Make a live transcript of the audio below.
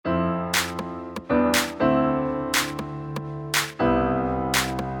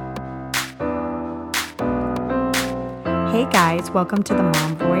Hey guys, welcome to the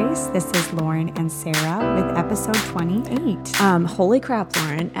Mom Voice. This is Lauren and Sarah with episode 28. Holy crap,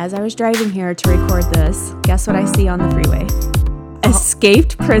 Lauren. As I was driving here to record this, guess what I see on the freeway?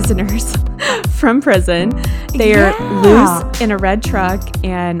 Escaped prisoners from prison. They are loose in a red truck,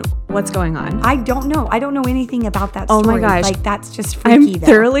 and what's going on? I don't know. I don't know anything about that story. Oh my gosh. Like, that's just freaky. I'm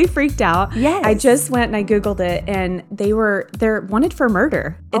thoroughly freaked out. Yes. I just went and I Googled it, and they're wanted for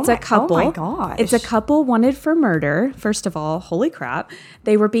murder. It's a couple. Oh my gosh. It's a couple wanted for murder. First of all, holy crap.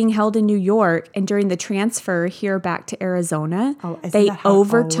 They were being held in New York, and during the transfer here back to Arizona, they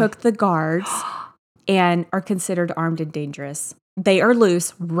overtook the guards and are considered armed and dangerous. They are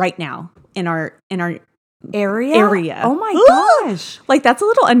loose right now in our area. Oh my gosh. Like, that's a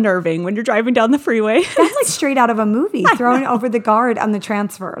little unnerving when you're driving down the freeway. That's like straight out of a movie, thrown over the guard on the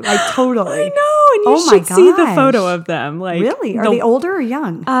transfer. Like, totally. I know. And you should see the photo of them. Like, really? Are they older or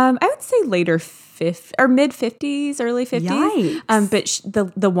young? I would say later or mid 50s, early 50s. Yikes.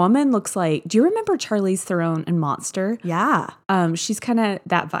 But the woman looks like, do you remember Charlize Theron in Monster? Yeah. She's kind of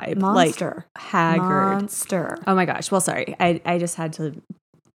that vibe. Monster. Like haggard. Monster. Oh my gosh. Well, sorry. I just had to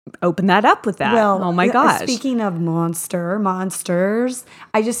open that up with that. Well, oh my gosh. Speaking of monsters,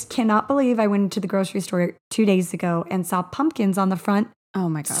 I just cannot believe I went into the grocery store 2 days ago and saw pumpkins on the front. Oh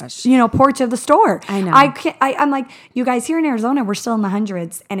my gosh. Porch of the store. I know. I'm like, you guys, here in Arizona, we're still in the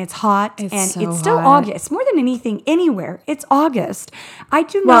hundreds and it's hot and it's still hot. August. More than anything, anywhere, it's August. I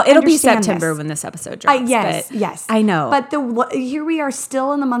do not Well, it'll be understand September this. when this episode drops. Yes. I know. But here we are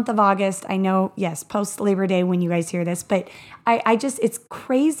still in the month of August. I know, yes, post Labor Day when you guys hear this, but I just, it's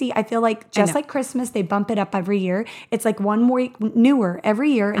crazy. I feel like just like Christmas, they bump it up every year. It's like one more newer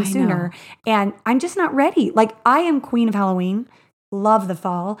every year and sooner. And I'm just not ready. Like, I am queen of Halloween. Love the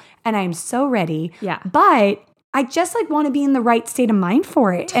fall, and I am so ready. Yeah. But I just want to be in the right state of mind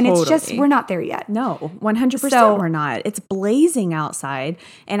for it. And it's just, we're not there yet. No, 100% we're not. It's blazing outside,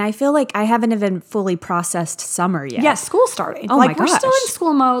 and I feel like I haven't even fully processed summer yet. Yeah, school starting. Oh my gosh. We're still in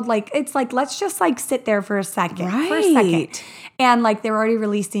school mode. It's let's just sit there for a second. Right. For a second. And they're already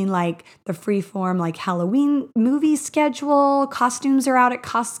releasing the freeform Halloween movie schedule. Costumes are out at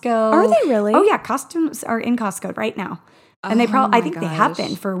Costco. Are they really? Oh yeah, costumes are in Costco right now. And they probably, I think they have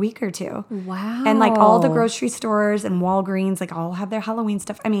been for a week or two. Wow. And all the grocery stores and Walgreens, all have their Halloween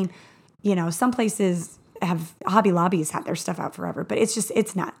stuff. I mean, some places have, Hobby Lobby's had their stuff out forever, but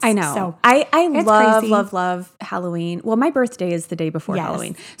it's nuts. I know. So I love, crazy. love Halloween. Well, my birthday is the day before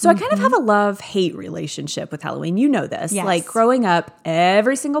Halloween. So I kind of have a love-hate relationship with Halloween. You know this. Yes. Growing up,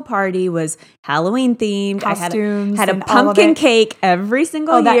 every single party was Halloween themed. Costumes I had a and all of pumpkin it. cake every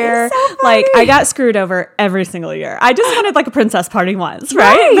single year. That is so funny. I got screwed over every single year. I just wanted a princess party once,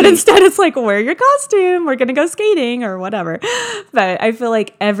 right? But instead it's wear your costume. We're going to go skating or whatever. But I feel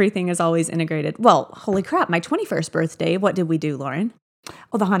like everything is always integrated. Well, holy crap, my 21st birthday, what did we do, Lauren?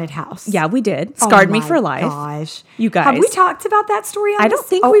 Oh, the haunted house. Yeah, we did. Scarred me for life. Gosh. You guys. Have we talked about that story on I don't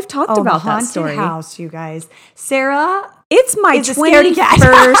think we've talked about that story. The haunted house, you guys. Sarah It's my is a scaredy cat.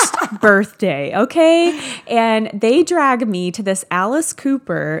 21st birthday, okay? And they dragged me to this Alice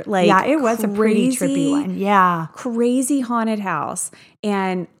Cooper, yeah, it was a pretty trippy one. Yeah. Crazy haunted house.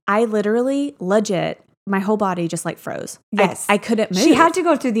 And I literally, legit, my whole body just froze. Yes. I couldn't move. She had to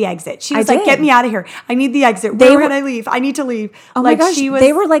go through the exit. She was I did. get me out of here. I need the exit. Where can I leave? I need to leave. Oh my gosh.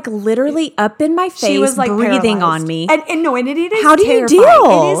 They were literally up in my face, she was breathing paralyzed. on me. And it is How do you terrifying.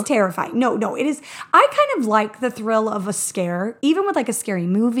 deal? It is terrifying. No, it is. I kind of like the thrill of a scare, even with a scary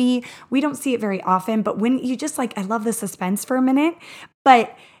movie. We don't see it very often, but when you just I love the suspense for a minute.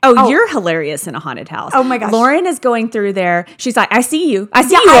 But you're hilarious in a haunted house. Oh my gosh. Lauren is going through there. She's like, I see you. I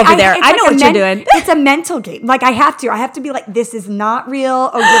see you over there. I know what you're doing. It's a mental game. I have to be this is not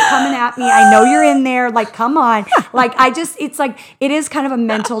real. Oh, you're coming at me. I know you're in there. Come on. It is kind of a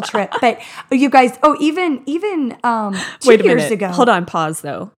mental trip. But you guys, even 2 years ago. Hold on, pause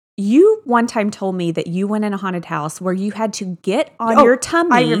though. You one time told me that you went in a haunted house where you had to get on your tummy.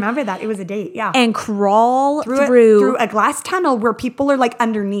 I remember that. It was a date, yeah. And crawl through a glass tunnel where people are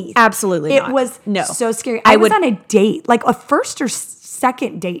underneath. Absolutely It not. was no. so scary. I was on a date, a first or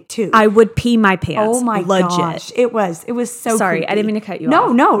second date too. I would pee my pants. Oh my gosh. It was so Sorry, creepy. I didn't mean to cut you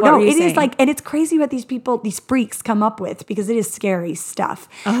off. No. It Is and it's crazy what these freaks come up with because it is scary stuff.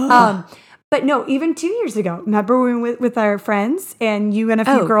 But no, even 2 years ago, remember we went with our friends and you and a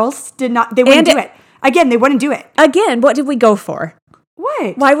few girls they wouldn't do it. Again, they wouldn't do it. Again, what did we go for?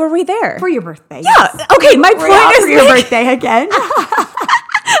 What? Why were we there? For your birthday. Yeah. Yes. Okay, my point is for your birthday again.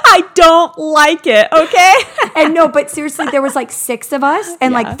 I don't like it, okay? And no, but seriously, there was 6 of us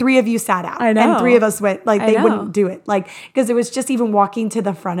and 3 of you sat out. I know. And 3 of us went, they wouldn't do it. Because it was just even walking to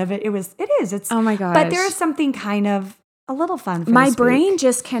the front of it. It's, oh my gosh. But there is something kind of a little fun. For my brain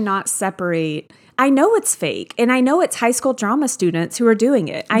just cannot separate. I know it's fake, and I know it's high school drama students who are doing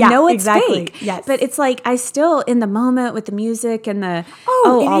it. I know it's fake. Yes. But it's like I still in the moment with the music and the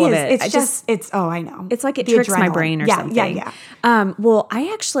all of it. I know. It's like it tricks my brain or something. Yeah. Well,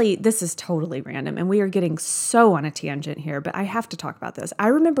 I actually, this is totally random, and we are getting so on a tangent here, but I have to talk about this. I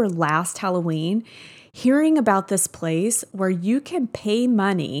remember last Halloween hearing about this place where you can pay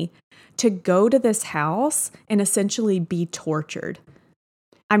money to go to this house and essentially be tortured.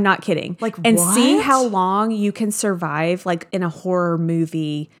 I'm not kidding. And see how long you can survive like in a horror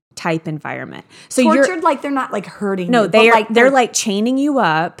movie type environment. So tortured, like they're not like hurting. No, they're like chaining you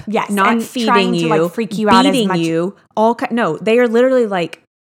up. Yes, not and feeding you, to like freak you out as much. You. No, they are literally like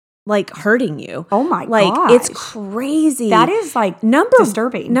hurting you. Oh my god, it's crazy. That is like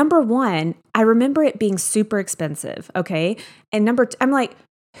disturbing. Number one, I remember it being super expensive. Okay, and I'm like,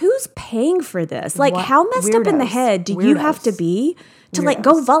 who's paying for this? Like, how messed up in the head do you have to be to like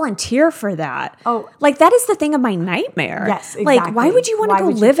go volunteer for that? Oh, like that is the thing of my nightmare. Yes, exactly. Like, why would you want to go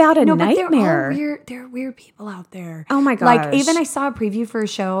live out a nightmare? There are weird people out there. Oh my gosh. Like, even I saw a preview for a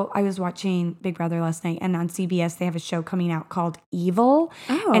show. I was watching Big Brother last night, and on CBS they have a show coming out called Evil,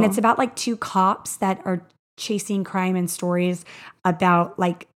 and it's about like two cops that are chasing crime and stories about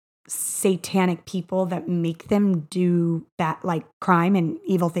like satanic people that make them do that, like crime and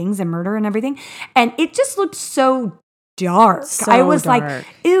evil things and murder and everything. And it just looked so dark. I was like,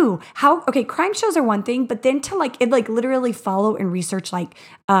 ew, crime shows are one thing, but then to like, it like literally follow and research like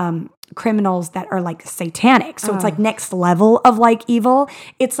criminals that are like satanic. So it's like next level of like evil.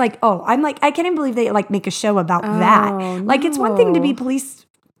 It's like, I'm like, I can't even believe they like make a show about that. Like, it's one thing to be police,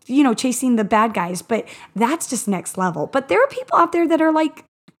 chasing the bad guys, but that's just next level. But there are people out there that are like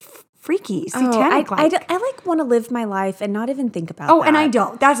freaky, satanic. I like want to live my life and not even think about that. And I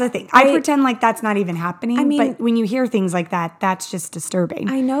don't. That's the thing. I pretend like that's not even happening. I mean, but when you hear things like that, that's just disturbing.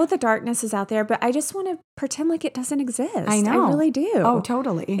 I know the darkness is out there, but I just want to pretend like it doesn't exist. I know. I really do. Oh,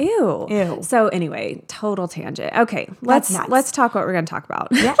 totally. Ew. So anyway, total tangent. Okay, let's talk what we're going to talk about.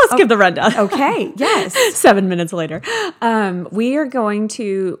 Yeah. Let's give the rundown. Okay. Yes. 7 minutes later, we are going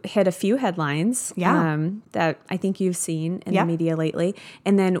to hit a few headlines. That I think you've seen in the media lately,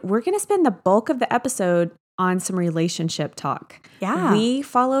 and then we're going to spend the bulk of the episode on some relationship talk. Yeah. We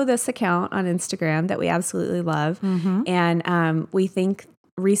follow this account on Instagram that we absolutely love. Mm-hmm. And we think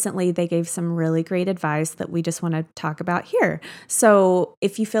recently they gave some really great advice that we just want to talk about here. So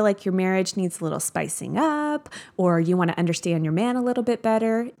if you feel like your marriage needs a little spicing up, or you want to understand your man a little bit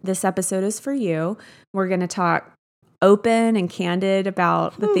better, this episode is for you. We're going to talk open and candid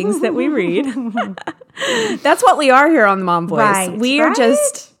about the things that we read. That's what we are here on the Mom Voice. Right, we are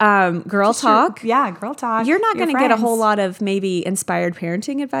just girl talk. Girl talk. You're not going to get a whole lot of maybe inspired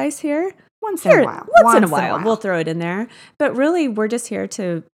parenting advice here. Once in a while. Once in a while. We'll throw it in there. But really, we're just here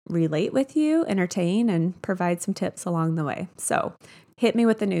to relate with you, entertain, and provide some tips along the way. So hit me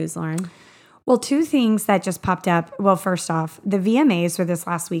with the news, Lauren. Well, two things that just popped up. Well, first off, the VMAs were this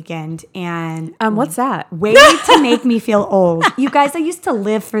last weekend, and what's that? Way to make me feel old. You guys, I used to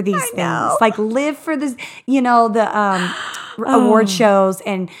live for these things, like live for this, the award shows,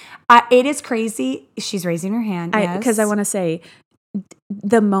 and it is crazy. She's raising her hand because I want to say,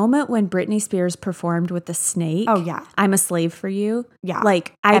 the moment when Britney Spears performed with the snake, I'm a Slave for You. Yeah.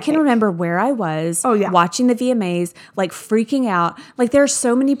 Like, I can remember where I was watching the VMAs, like freaking out. Like, there are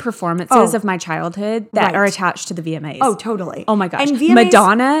so many performances of my childhood that are attached to the VMAs. Oh, totally. Oh my gosh. And VMAs,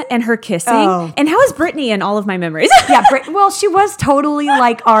 Madonna and her kissing. Oh. And how is Britney in all of my memories? Well, she was totally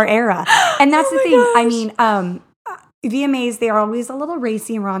like our era. And that's the thing. Gosh. I mean, VMAs, they are always a little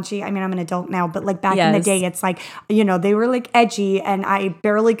racy and raunchy. I mean, I'm an adult now, but like back in the day, it's like, they were like edgy, and I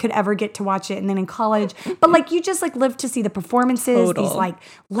barely could ever get to watch it. And then in college, but like you just like live to see the performances, these like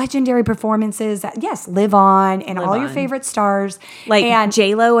legendary performances that, live on, and all your favorite stars. Like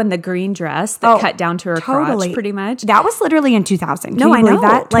J-Lo in the green dress that cut down to her crotch, pretty much. That was literally in 2000. Can you believe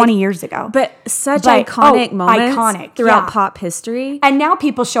that? 20 years ago. But such iconic moments throughout pop history. And now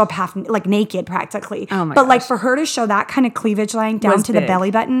people show up half, like naked practically. Oh my But gosh. like for her to show that kind of cleavage line down to the belly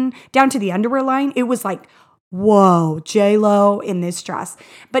button, down to the underwear line, it was like, whoa, J-Lo in this dress.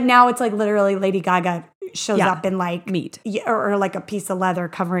 But now it's like literally Lady Gaga shows up in like meat or like a piece of leather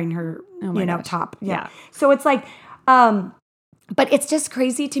covering her, top. Yeah. So it's like, but it's just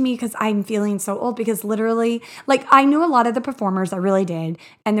crazy to me because I'm feeling so old, because literally, like, I knew a lot of the performers, I really did.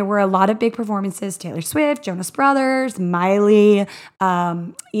 And there were a lot of big performances: Taylor Swift, Jonas Brothers, Miley,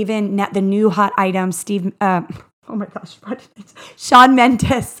 even the new hot item, Steve, oh my gosh, Shawn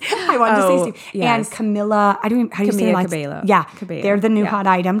Mendes. I wanted to say Steve. Yes. And Camila, I don't even, how do you say Camila it? Cabello. Yeah. Cabello. They're the new hot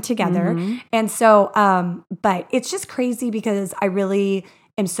item together. And so, but it's just crazy because I really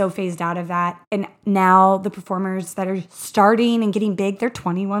am so phased out of that. And now the performers that are starting and getting big, they're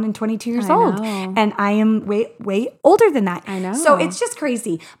 21 and 22 years old. And I am way older than that. I know. So it's just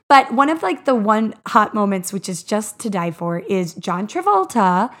crazy. But one of like the one hot moments, which is just to die for, is John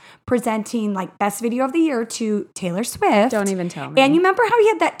Travolta presenting like best video of the year to Taylor Swift. Don't even tell me. And you remember how he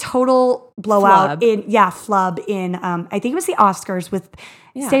had that total blowout flub in I think it was the Oscars with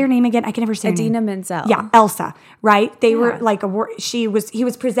say her name again. I can never say her name. Idina Menzel. Yeah, Elsa, right? They were like he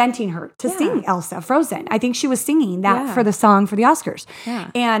was presenting her to sing Elsa Frozen. I think she was singing that for the song for the Oscars.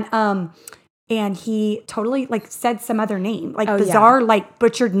 Yeah. And he totally like said some other name, like bizarre, like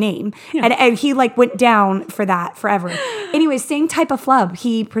butchered name. Yeah. And he like went down for that forever. Anyway, same type of flub.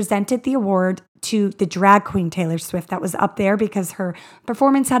 He presented the award to the drag queen Taylor Swift that was up there because her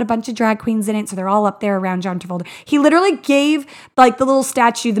performance had a bunch of drag queens in it. So they're all up there around John Travolta. He literally gave like the little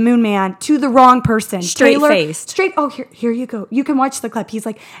statue, the Moon Man, to the wrong person. Straight-faced. Oh, here you go. You can watch the clip. He's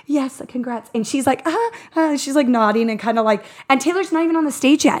like, yes, congrats. And she's like, she's like nodding and kind of like, and Taylor's not even on the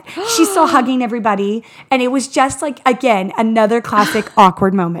stage yet. She's still hugging everybody. And it was just like, again, another classic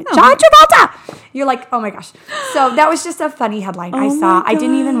awkward moment. John Travolta! You're like, oh my gosh. So that was just a funny headline I saw. I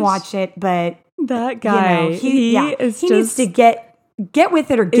didn't even watch it, but that guy, he needs to get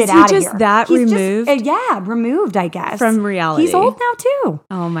with it or get out of here. Is he just that removed? Removed, I guess. From reality. He's old now too.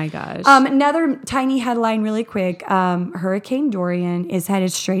 Oh my gosh. Another tiny headline really quick. Hurricane Dorian is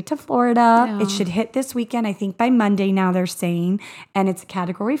headed straight to Florida. No. It should hit this weekend, I think by Monday now they're saying. And it's a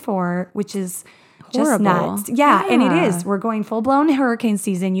Category 4, which is just nuts. Yeah, and it is. We're going full-blown hurricane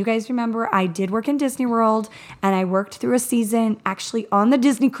season. You guys remember I did work in Disney World, and I worked through a season actually on the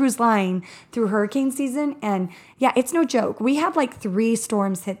Disney Cruise Line through hurricane season. And yeah, it's no joke. We had like 3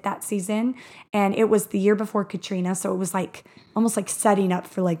 storms hit that season, and it was the year before Katrina. So it was like almost like setting up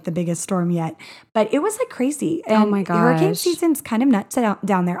for like the biggest storm yet. But it was like crazy. And oh my gosh. Hurricane season's kind of nuts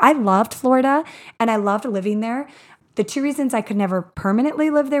down there. I loved Florida, and I loved living there. The 2 reasons I could never permanently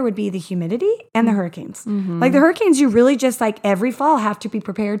live there would be the humidity and the hurricanes. Mm-hmm. Like the hurricanes, you really just like every fall have to be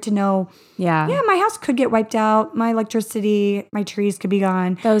prepared to know, my house could get wiped out. My electricity, my trees could be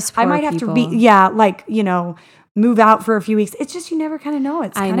gone. Those poor I might have people. to move out for a few weeks. It's just, you never kind of know.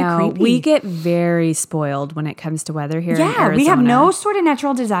 It's kind of creepy. We get very spoiled when it comes to weather here in Arizona. We have no sort of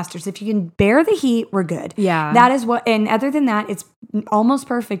natural disasters. If you can bear the heat, we're good. Yeah. That is what, and other than that, it's almost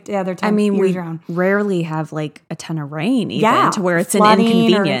perfect the other time. we around. rarely have like a ton of rain even to where it's an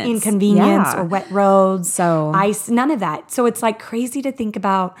inconvenience. Or wet roads, so ice, none of that. So it's like crazy to think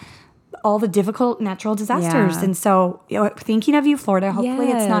about all the difficult natural disasters. And so thinking of you, Florida, hopefully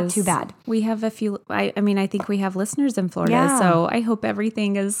it's not too bad. We have a few, I think we have listeners in Florida, so I hope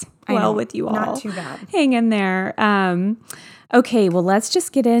everything is well with you all. Not too bad. Hang in there. Okay, well, let's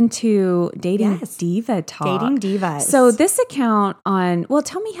just get into Dating Diva talk. Dating Divas. So this account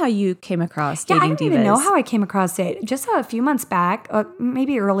tell me how you came across Dating Divas. I don't even know how I came across it. Just a few months back,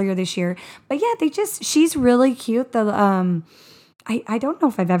 maybe earlier this year. But yeah, she's really cute. I don't know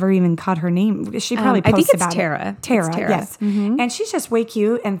if I've ever even caught her name. She probably posts I think it's about Tara. it. Tara, yes. Mm-hmm. And she's just way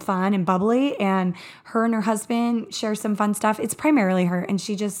cute and fun and bubbly. And her and her husband share some fun stuff. It's primarily her. And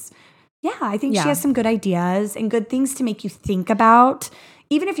she just, I think she has some good ideas and good things to make you think about.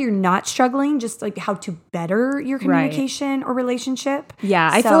 Even if you're not struggling, just like how to better your communication or relationship. Yeah,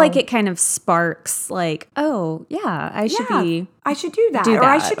 I feel like it kind of sparks like, I should do that. Or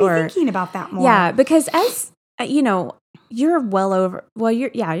I should be thinking about that more. Yeah, because as, you're well over your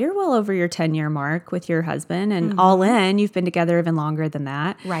 10-year mark with your husband, and all in, you've been together even longer than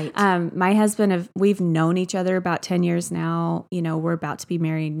that. Right. My husband, we've known each other about 10 years now. We're about to be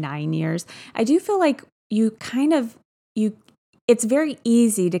married 9 years. I do feel like it's very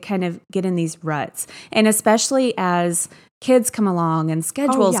easy to kind of get in these ruts, and especially as kids come along and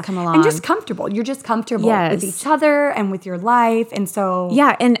schedules come along. And just comfortable. You're just comfortable with each other and with your life. And so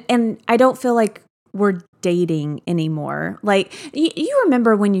and I don't feel like we're dating anymore. Like you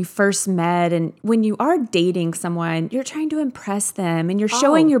remember when you first met, and when you are dating someone, you're trying to impress them, and you're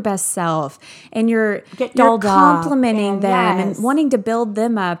showing your best self, and you're complimenting them and wanting to build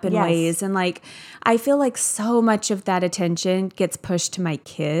them up in ways. And like, I feel like so much of that attention gets pushed to my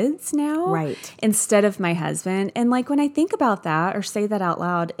kids now, instead of my husband. And like, when I think about that or say that out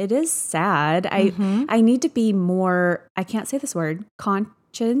loud, it is sad. I need to be more, I can't say this word,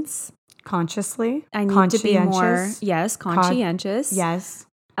 consciously. Consciously? I need to be more, conscientious. Yes.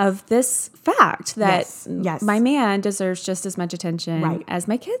 of this fact that yes. my man deserves just as much attention as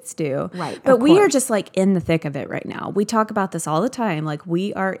my kids do. Right. But we are just like in the thick of it right now. We talk about this all the time. Like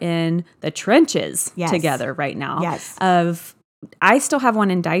we are in the trenches together right now. Yes. I still have one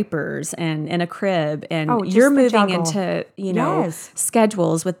in diapers and in a crib, and you're moving into,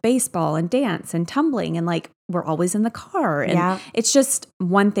 schedules with baseball and dance and tumbling, and like we're always in the car, and it's just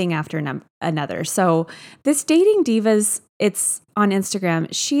one thing after another. So this Dating Divas, it's on Instagram.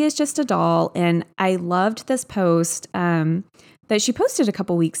 She is just a doll, and I loved this post that she posted a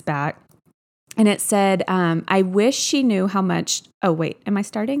couple weeks back. And it said, I wish she knew how much. Oh, wait, am I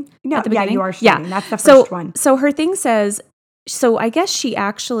starting? No, at the beginning? You are starting. That's the first one. So her thing says, so I guess she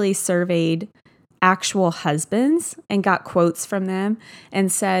actually surveyed actual husbands and got quotes from them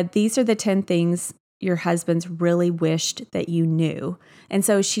and said, these are the 10 things your husbands really wished that you knew. And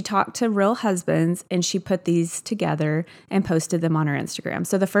so she talked to real husbands and she put these together and posted them on her Instagram.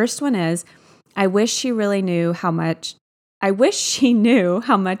 So the first one is, I wish she knew how much I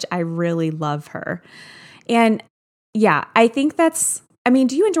really love her. And yeah, I think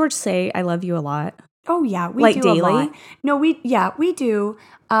do you and George say I love you a lot? Oh yeah, we like do daily? A lot. No, we do.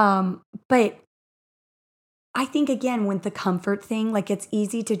 But I think again, with the comfort thing, like it's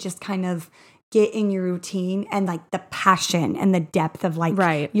easy to just kind of get in your routine, and like the passion and the depth of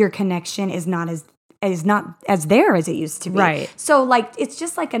like your connection is not as there as it used to be. Right. So like it's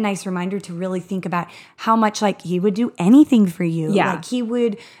just like a nice reminder to really think about how much like he would do anything for you. Yeah. Like he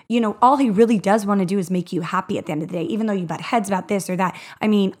would, all he really does want to do is make you happy at the end of the day, even though you butt heads about this or that. I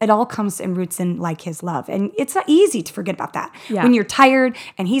mean, it all comes and roots in like his love. And it's easy to forget about that. Yeah. When you're tired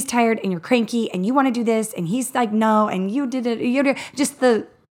and he's tired and you're cranky and you want to do this and he's like, no, and you did it, just the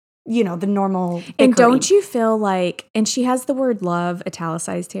normal bickering. And don't you feel like, and she has the word love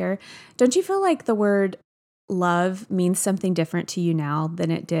italicized here, don't you feel like the word love means something different to you now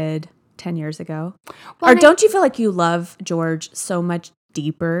than it did 10 years ago? Well, or don't you feel like you love George so much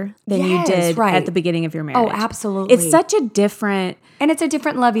deeper than you did at the beginning of your marriage? Oh, absolutely. It's such a different... And it's a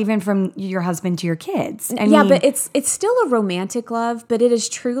different love even from your husband to your kids. But it's still a romantic love, but it is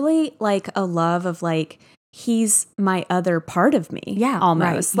truly like a love of like, he's my other part of me. Yeah.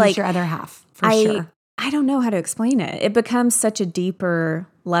 Almost. Right. He's your other half, for sure. I don't know how to explain it. It becomes such a deeper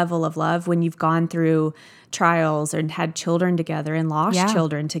level of love when you've gone through trials and had children together and lost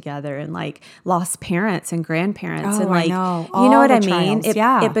children together and like lost parents and grandparents. And like, I know. You know what I mean?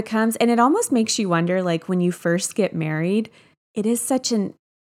 It becomes, and it almost makes you wonder, like when you first get married, it is such an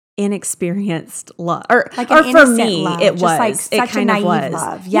inexperienced love, or for me love. It was like such a naive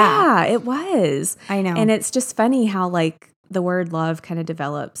love. Yeah, it was. I know. And it's just funny how like the word love kind of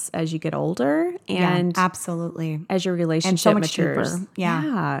develops as you get older, and absolutely as your relationship matures. Deeper.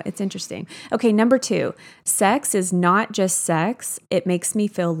 Yeah, it's interesting. Okay, number 2, sex is not just sex; it makes me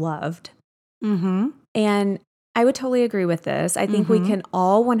feel loved. Mm-hmm. And I would totally agree with this. I think we can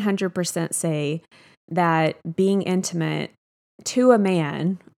all 100% say that being intimate to a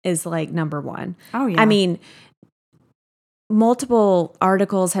man is like number 1. Oh yeah. I mean, multiple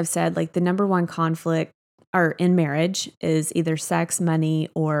articles have said like the number 1 conflict or in marriage is either sex, money,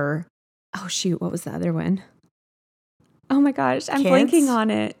 or what was the other one? Oh my gosh, I'm blanking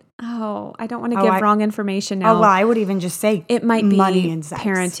on it. Oh, I don't want to give wrong information now. Oh, well, I would even just say it might be money and sex.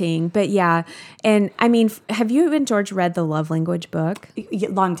 Parenting. But yeah. And I mean, have you and George read the Love Language book? A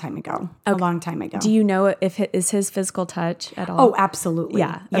long time ago. Okay. A long time ago. Do you know is his physical touch at all? Oh, absolutely.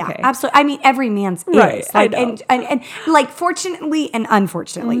 Yeah. Okay. Absolutely. I mean, every man's right. is. Like, and like fortunately and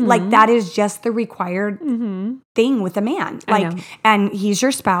unfortunately, like that is just the required thing with a man. Like, and he's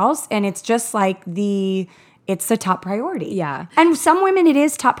your spouse, and it's just like it's the top priority. Yeah. And some women, it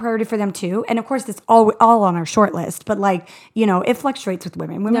is top priority for them too. And of course, it's all on our short list. But like, it fluctuates with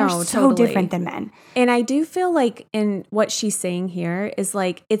women. Women are so different than men. And I do feel like in what she's saying here is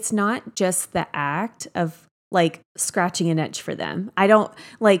like, it's not just the act of like scratching an itch for them. I don't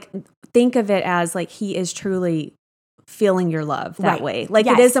like think of it as like he is truly feeling your love that way. Like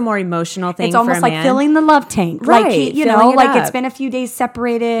it is a more emotional thing. It's almost like filling the love tank. Right. Like like it's been a few days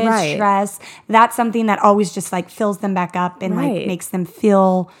separated, stress. That's something that always just like fills them back up and like makes them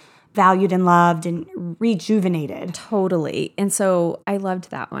feel valued and loved and rejuvenated. Totally. And so I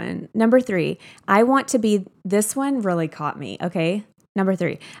loved that one. Number 3, this one really caught me. Okay. Number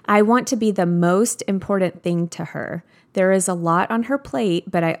 3, I want to be the most important thing to her. There is a lot on her plate,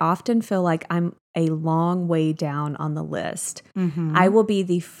 but I often feel like I'm a long way down on the list. Mm-hmm. I will be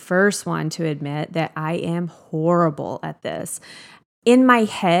the first one to admit that I am horrible at this. In my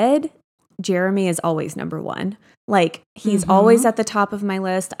head, Jeremy is always number one. Like, he's always at the top of my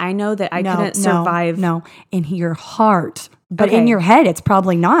list. I know that I couldn't survive. No, in your heart. But in your head, it's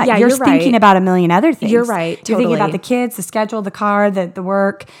probably not. Yeah, you're thinking about a million other things. You're right. You're thinking about the kids, the schedule, the car, the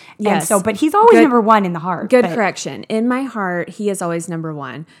work. Yes. And so, but he's always number one in the heart. Good correction. In my heart, he is always number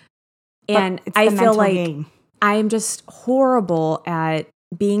one. And I feel like I'm just horrible at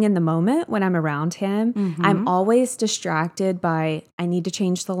being in the moment when I'm around him. I'm always distracted by, I need to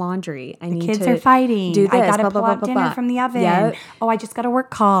change the laundry. The kids are fighting. Do this. I got to pull out dinner from the oven. Yep. Oh, I just got a work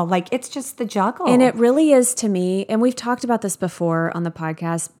call. Like, it's just the juggle. And it really is to me, and we've talked about this before on the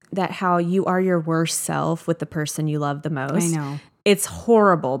podcast, that how you are your worst self with the person you love the most. I know. It's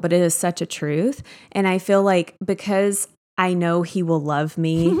horrible, but it is such a truth. And I feel like because I know he will love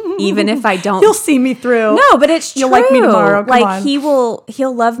me even if I don't. He'll see me through. No, but it's true. You'll like me tomorrow. Come on.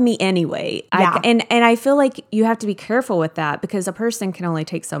 He'll love me anyway. Yeah. And I feel like you have to be careful with that because a person can only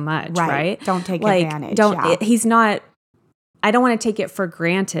take so much, right? Don't take advantage. He's not. I don't want to take it for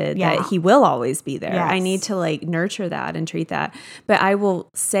granted that he will always be there. Yes. I need to nurture that and treat that. But I will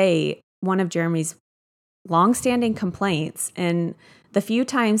say one of Jeremy's longstanding complaints, and the few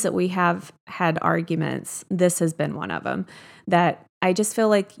times that we have had arguments, this has been one of them, that I just feel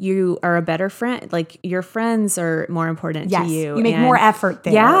like you are a better friend. Like, your friends are more important to you. You make more effort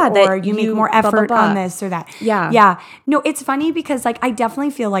there. Yeah. Or you make more effort on this or that. Yeah. Yeah. No, it's funny because I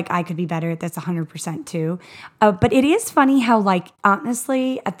definitely feel like I could be better at this 100% too. But it is funny how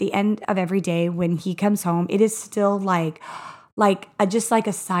honestly, at the end of every day when he comes home, it is still just like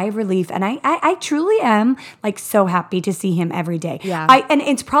a sigh of relief. And I truly am so happy to see him every day. Yeah. And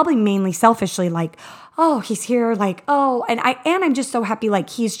it's probably mainly selfishly oh, he's here. And I'm just so happy.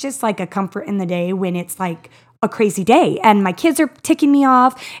 He's just a comfort in the day when it's a crazy day and my kids are ticking me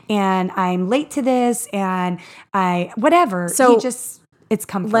off and I'm late to this and whatever. So it's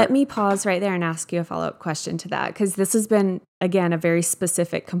comfort. Let me pause right there and ask you a follow-up question to that. Cause this has been, again, a very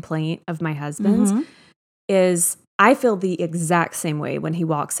specific complaint of my husband's is I feel the exact same way when he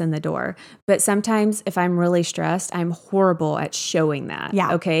walks in the door. But sometimes if I'm really stressed, I'm horrible at showing that.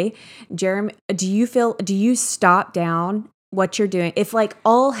 Yeah. Okay. Jeremy, do you stop down what you're doing? If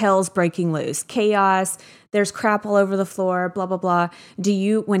all hell's breaking loose, chaos, there's crap all over the floor, blah, blah, blah. Do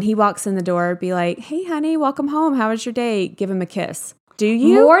you, when he walks in the door, be like, hey, honey, welcome home. How was your day? Give him a kiss. Do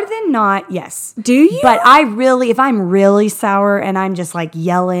you? More than not, yes. Do you? But if I'm really sour and I'm just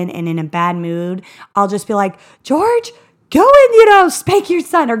yelling and in a bad mood, I'll just be like, George, go and, spank your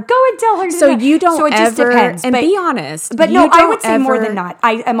son or go and tell her. So you don't so it ever, just depends. And be honest. But no, I would say more than not.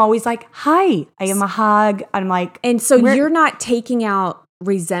 I am always hi. I am a hug. I'm and so you're not taking out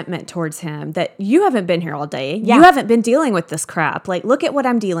resentment towards him that you haven't been here all day. Yeah. You haven't been dealing with this crap. Look at what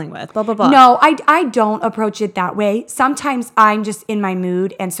I'm dealing with, blah, blah, blah. No, I don't approach it that way. Sometimes I'm just in my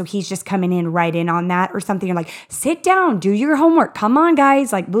mood. And so he's just coming in right in on that or something. You're sit down, do your homework. Come on,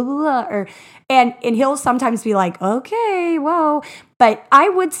 guys. Blah, blah, blah. And he'll sometimes be okay, whoa. But I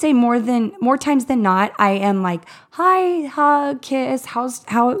would say more times than not, I am hi, hug, kiss. How's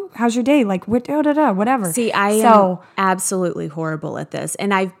your day? Whatever. See, I am absolutely horrible at this.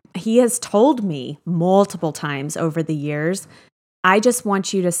 And he has told me multiple times over the years, I just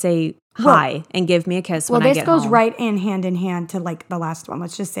want you to say hi and give me a kiss when I get home. Well, this goes right hand in hand to the last one.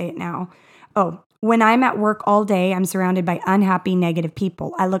 Let's just say it now. Oh, when I'm at work all day, I'm surrounded by unhappy, negative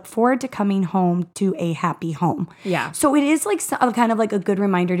people. I look forward to coming home to a happy home. Yeah. So it is kind of a good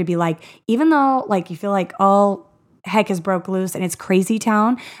reminder to be even though you feel all heck is broke loose and it's crazy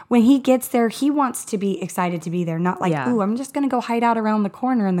town, when he gets there, he wants to be excited to be there. Not ooh, I'm just going to go hide out around the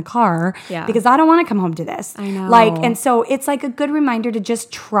corner in the car because I don't want to come home to this. I know. And so it's a good reminder to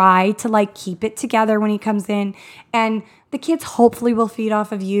just try to keep it together when he comes in. And the kids hopefully will feed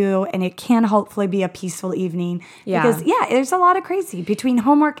off of you and it can hopefully be a peaceful evening. Yeah. Because there's a lot of crazy between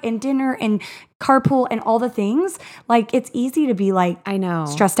homework and dinner and carpool and all the things. It's easy to be I know,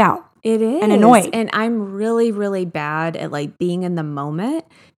 stressed out. It is. And annoyed. And I'm really, really bad at being in the moment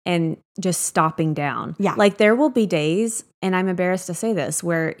and just stopping down. Yeah. There will be days, and I'm embarrassed to say this,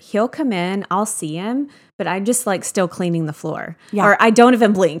 where he'll come in, I'll see him, but I'm just still cleaning the floor. Yeah. Or I don't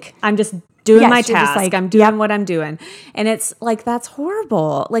even blink. I'm just doing my task. Just I'm doing what I'm doing. And it's that's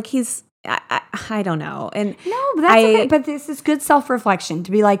horrible. I don't know. And no, but that's okay. But this is good self-reflection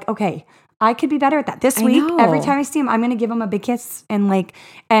to be okay, I could be better at that. This week, every time I see him, I'm going to give him a big kiss and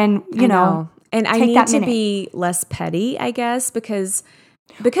you know. And I need to be less petty, I guess, because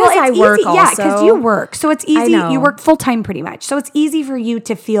well, I work easy. also. Yeah, because you work. So it's easy. I know. You work full time pretty much. So it's easy for you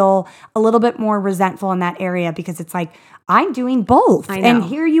to feel a little bit more resentful in that area because it's I'm doing both. I know. And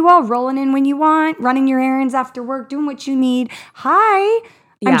here you are rolling in when you want, running your errands after work, doing what you need. Hi.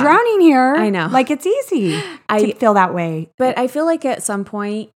 I'm drowning here. I know. Like, it's easy to feel that way. But I feel like at some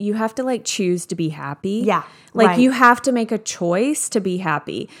point you have to like choose to be happy. Yeah. Like you have to make a choice to be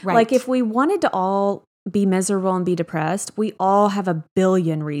happy. Right. Like if we wanted to all be miserable and be depressed, we all have a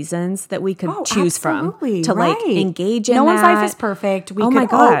billion reasons that we could choose from to like engage in. No one's life is perfect. We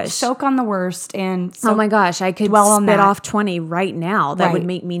could all soak on the worst and oh my gosh, I could spit off 20 right now. That would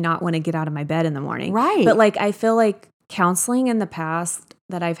make me not want to get out of my bed in the morning. Right. But like I feel like counseling in the past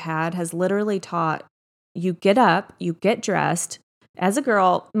that I've had has literally taught you get up, you get dressed. As a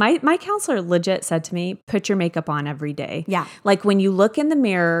girl, my counselor legit said to me, put your makeup on every day. Yeah. Like when you look in the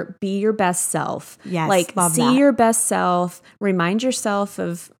mirror, be your best self. Yes. Like see your best self, remind yourself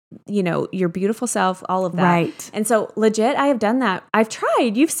of, you know, your beautiful self, all of that. Right. And so legit, I have done that. I've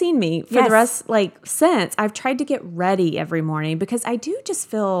tried, you've seen me for the rest, like since I've tried to get ready every morning because I do just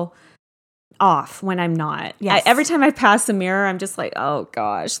feel off when I'm not. Yes. Every time I pass the mirror, I'm just like, oh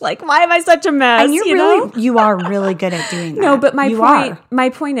gosh, like why am I such a mess? And you are really good at doing that. No, but my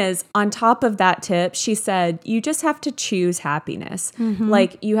point is, on top of that tip, she said, you just have to choose happiness. Mm-hmm.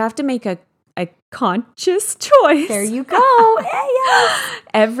 Like you have to make a conscious choice. There you go.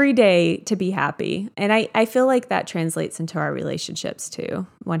 Every day to be happy. And I feel like that translates into our relationships too,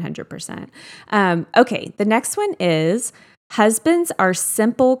 100%. Okay, the next one is husbands are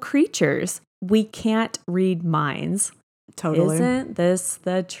simple creatures. We can't read minds. Totally. Isn't this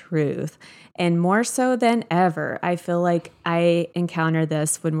the truth? And more so than ever, I feel like I encounter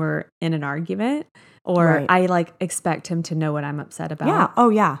this when we're in an argument or I like expect him to know what I'm upset about. Yeah. Oh,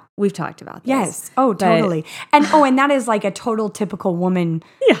 yeah. We've talked about this. Yes. Oh, totally. And that is like a total typical woman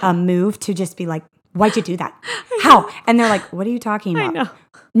move to just be like, why'd you do that? How? And they're like, what are you talking about? I know.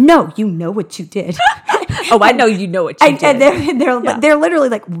 No, you know what you did. Oh, I know you know what you did. And they're literally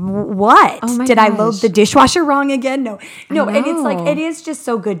like, what? Oh did I load the dishwasher wrong again? No. And it's like, it is just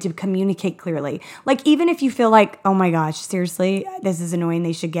so good to communicate clearly. Like, even if you feel like, oh my gosh, seriously, this is annoying,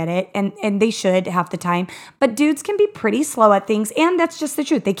 they should get it. And they should half the time. But dudes can be pretty slow at things. And that's just the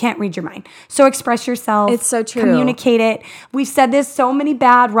truth. They can't read your mind. So express yourself. It's so true. Communicate it. We've said this so many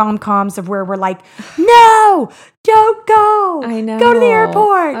bad rom-coms of where we're like, no, don't go. I know. Go to the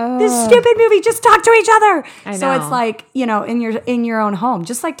airport. This stupid movie. Just talk to each other. I know. So it's like, you know, in your own home,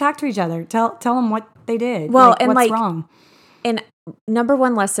 just like talk to each other. Tell them what they did. Well, like, and what's like, wrong. And number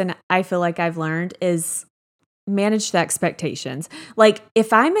one lesson I feel like I've learned is manage the expectations. Like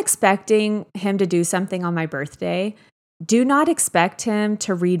if I'm expecting him to do something on my birthday, do not expect him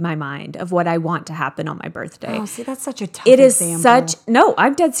to read my mind of what I want to happen on my birthday. Oh, see, that's such a tough example. No,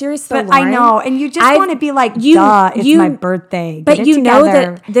 I'm dead serious though, But Lauren. I know, and you just want to be like, duh, it's my birthday. But you know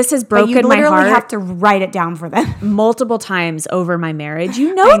that this has broken my heart. But you literally have to write it down for them. Multiple times over my marriage.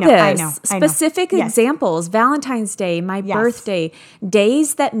 You know this. I know. Specific examples, Valentine's Day, my birthday,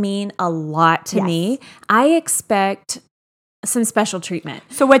 days that mean a lot to me. I expect some special treatment.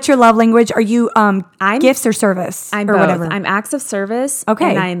 So what's your love language? Are you gifts or service? I'm or both. Whatever. I'm acts of service. Okay.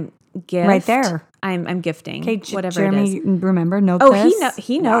 And I'm gift. Right there. I'm gifting. Okay, whatever Jeremy, it is. Remember, note this.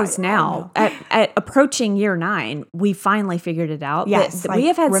 He knows now. At approaching year 9, we finally figured it out. Yes. But we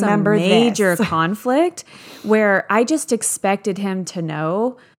have had some major conflict where I just expected him to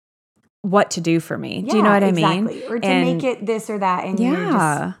know what to do for me. Do you know what I mean? Or to make it this or that, and you're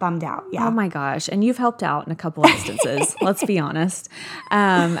just bummed out. Yeah. Oh my gosh. And you've helped out in a couple instances. Let's be honest.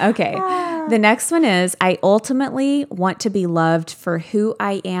 Okay. The next one is, I ultimately want to be loved for who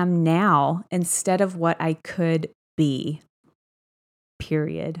I am now instead of what I could be.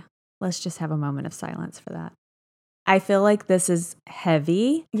 Period. Let's just have a moment of silence for that. I feel like this is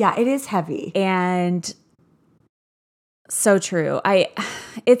heavy. Yeah, it is heavy. And so true.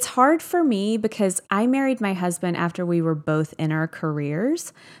 It's hard for me because I married my husband after we were both in our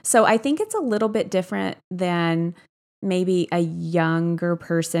careers. So I think it's a little bit different than maybe a younger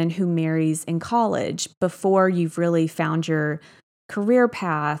person who marries in college before you've really found your career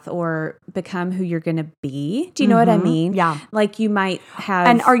path or become who you're going to be. Do you know what I mean? Yeah. Like you might have.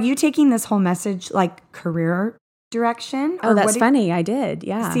 And are you taking this whole message like career direction? Oh, that's funny. I did.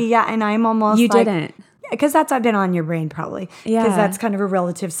 Yeah. See, yeah. And I'm almost You didn't. Because that's been on your brain probably. Yeah. Because that's kind of a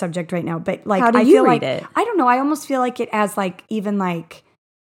relative subject right now. But like, how do I you feel read like, it? I don't know. I almost feel like it as like, even like,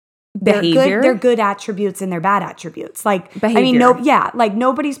 behavior. They're good attributes and they're bad attributes. Like, behavior. I mean, like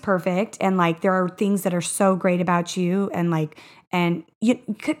nobody's perfect. And like, there are things that are so great about you. And like, and you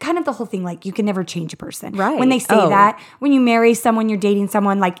kind of the whole thing, like you can never change a person. Right. When they say that, when you marry someone, you're dating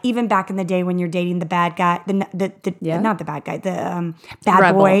someone, like even back in the day when you're dating the bad guy, not the bad guy, the bad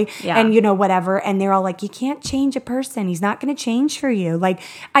Rebel. boy, yeah. and you know, whatever. And they're all like, you can't change a person. He's not going to change for you. Like,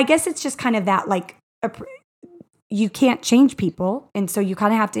 I guess it's just kind of that, like, you can't change people. And so you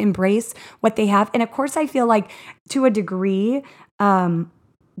kind of have to embrace what they have. And of course, I feel like to a degree,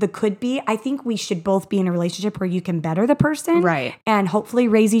 I think we should both be in a relationship where you can better the person. Right. And hopefully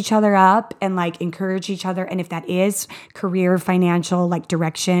raise each other up and like encourage each other. And if that is career, financial, like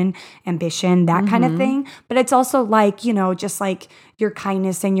direction, ambition, that kind of thing. But it's also like, you know, just like your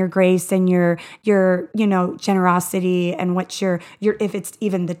kindness and your grace and your, you know, generosity and what's your, if it's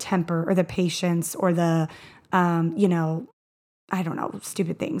even the temper or the patience or the, you know, I don't know,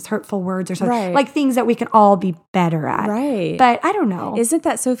 stupid things, hurtful words or something, right. like things that we can all be better at. Right. But I don't know. Isn't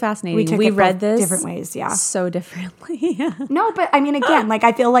that so fascinating? We read this different ways. Yeah. So differently. No, but I mean, again, like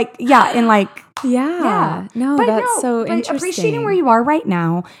I feel like, and like, yeah. No, but that's so interesting. Appreciating where you are right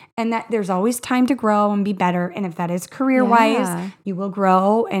now and that there's always time to grow and be better. And if that is career-wise, you will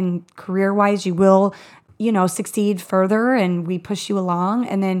grow, and career-wise, you will, you know, succeed further, and we push you along.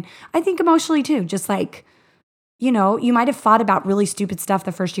 And then I think emotionally too, just like, you know, you might have fought about really stupid stuff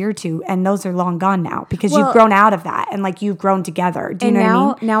the first year or two, and those are long gone now because you've grown out of that and like you've grown together. Do you know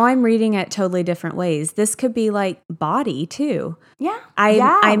what I mean? Now I'm reading it totally different ways. This could be like body too. Yeah.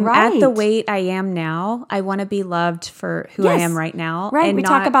 I'm at the weight I am now. I want to be loved for who I am right now. Right. And we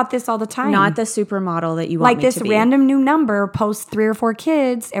talk about this all the time. Not the supermodel that you want me to be. Like this random new number posts 3 or 4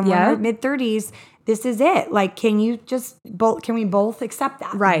 kids and we're in our mid-30s. This is it. Like, can we both accept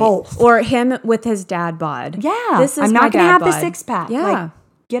that? Right. Both. Or him with his dad bod. Yeah. This is I'm not going to have the 6-pack. Yeah. Like,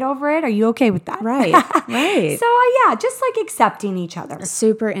 get over it. Are you okay with that? Right. Right. So, just like accepting each other.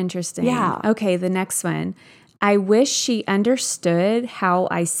 Super interesting. Yeah. Okay, the next one. I wish she understood how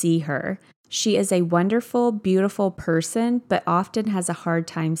I see her. She is a wonderful, beautiful person, but often has a hard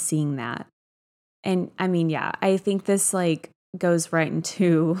time seeing that. And I mean, I think this like goes right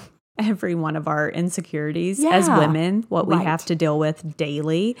into every one of our insecurities as women, what we have to deal with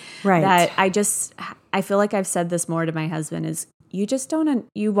daily. Right. That I feel like I've said this more to my husband is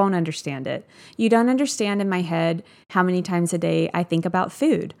you won't understand it. You don't understand in my head how many times a day I think about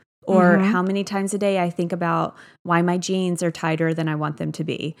food, or how many times a day I think about why my jeans are tighter than I want them to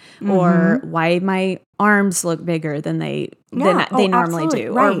be, or why my arms look bigger than they normally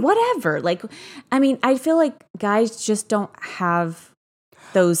do, or whatever. Like, I mean, I feel like guys just don't have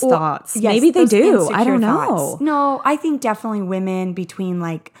those thoughts. Yes, maybe they do. I don't know. Thoughts. No, I think definitely women, between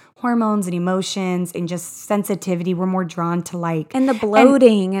like hormones and emotions and just sensitivity, we're more drawn to like, and the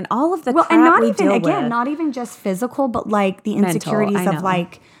bloating and all of the crap and not we even deal again, with. not even just physical, but like the insecurities of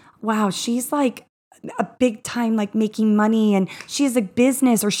like, wow, she's like a big time like making money and she has a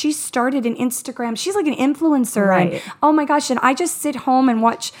business, or she started an Instagram. She's like an influencer. Right. And oh my gosh, and I just sit home and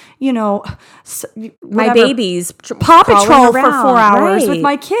watch, you know, my babies Paw Patrol for 4 hours right. with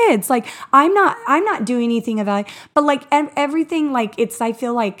my kids. Like I'm not doing anything of that. But like everything, like I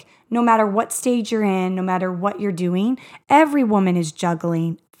feel like no matter what stage you're in, no matter what you're doing, every woman is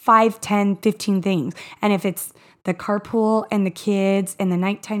juggling 5, 10, 15 things. And if it's the carpool and the kids and the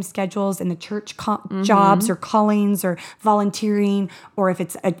nighttime schedules and the church jobs or callings or volunteering, or if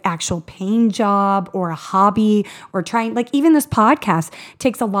it's an actual paying job or a hobby or trying, like even this podcast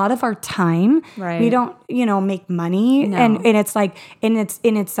takes a lot of our time. Right. We don't, make money and it's like, and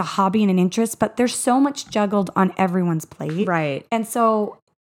it's a hobby and an interest, but there's so much juggled on everyone's plate. Right. And so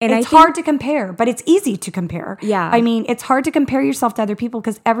and it's hard to compare, but it's easy to compare. Yeah. I mean, it's hard to compare yourself to other people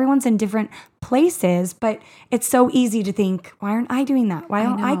because everyone's in different places, but it's so easy to think, why aren't I doing that? Why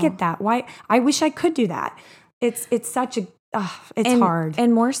don't I get that? Why? I wish I could do that. It's such a, it's hard.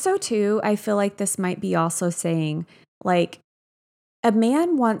 And more so too, I feel like this might be also saying like a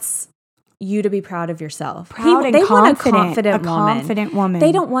man wants you to be proud of yourself. They want a confident woman.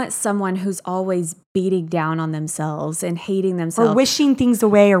 They don't want someone who's always beating down on themselves and hating themselves. Or wishing things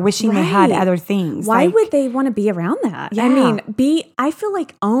away or wishing they had other things. Why would they want to be around that? Yeah. I mean, I feel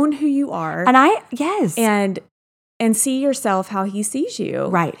like own who you are. And and see yourself how he sees you.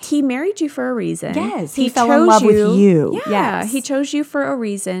 Right. He married you for a reason. Yes. He fell in love with you. Yeah. Yes. He chose you for a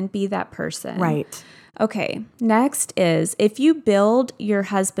reason. Be that person. Right. Okay, next is if you build your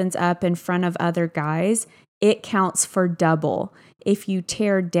husbands up in front of other guys, it counts for double. If you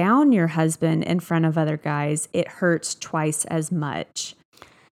tear down your husband in front of other guys, it hurts twice as much.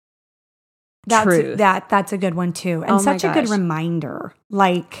 Truth. That's a good one too. And such a good reminder.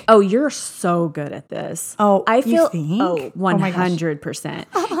 Like, oh, you're so good at this. Oh, I feel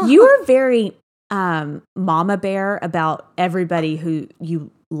 100%. You are very mama bear about everybody who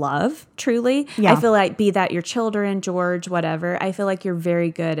you love, truly. Yeah. I feel like be that your children, George, whatever. I feel like you're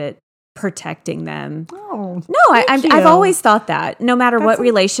very good at protecting them. Oh, no, I've always thought that. No matter what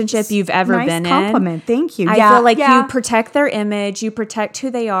relationship you've ever been in. Nice compliment. Thank you. I feel like you protect their image. You protect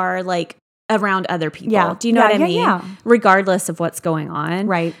who they are. Like around other people. Yeah. Do you know what I mean? Yeah. Regardless of what's going on.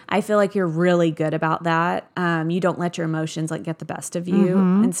 Right. I feel like you're really good about that. You don't let your emotions like get the best of you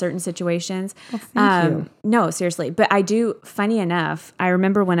in certain situations. Well, thank you. No, seriously. But I do, funny enough, I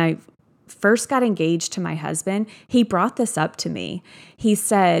remember when I first got engaged to my husband, he brought this up to me. He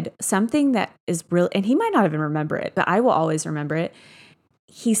said something that is real, and he might not even remember it, but I will always remember it.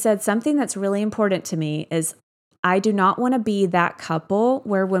 He said something that's really important to me is I do not want to be that couple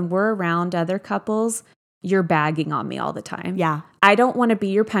where when we're around other couples, you're bagging on me all the time. Yeah. I don't want to be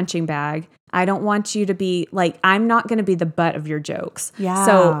your punching bag. I don't want you to be like, I'm not going to be the butt of your jokes. Yeah.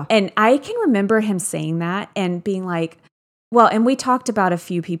 So, and I can remember him saying that and being like, well, and we talked about a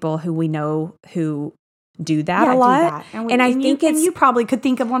few people who we know who do that a lot. And I think it's, you probably could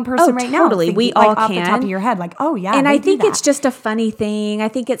think of one person right now. Totally. We all off can. the top of your head, like, oh yeah. And I think it's just a funny thing. I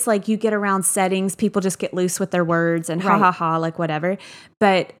think it's like you get around settings, people just get loose with their words and ha ha ha, like whatever.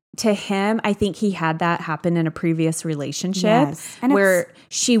 But to him, I think he had that happen in a previous relationship where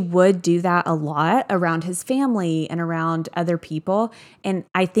she would do that a lot around his family and around other people. And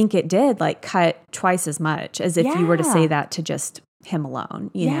I think it did like cut twice as much as if you were to say that to just him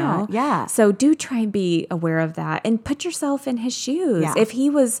alone, you know? Yeah. So do try and be aware of that and put yourself in his shoes. Yeah. If he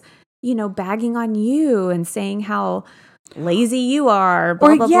was, you know, bagging on you and saying how lazy you are,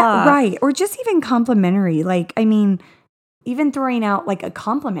 blah, blah, blah. Right. Or just even complimentary. Like, I mean, even throwing out like a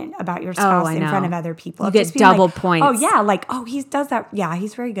compliment about your spouse in front of other people. You get double points. Oh yeah, like, oh, he does that. Yeah,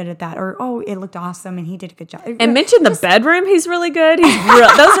 he's very good at that. Or, oh, it looked awesome and he did a good job. And mention the bedroom, he's really good. He's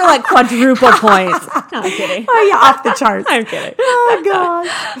those are like quadruple points. No, I'm kidding. Oh yeah, off the charts. I'm kidding. Oh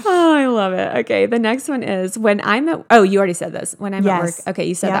gosh. Oh, I love it. Okay, the next one is when I'm at, oh, you already said this. When I'm at work. Okay,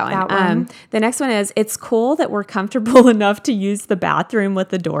 you said that one. The next one is, it's cool that we're comfortable enough to use the bathroom with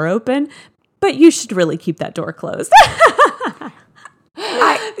the door open, but you should really keep that door closed.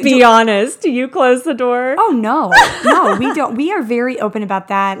 Be honest. Do you close the door? Oh, no, we don't. We are very open about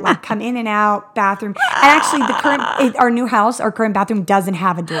that. Like, come in and out, bathroom. And actually, our new house, our current bathroom doesn't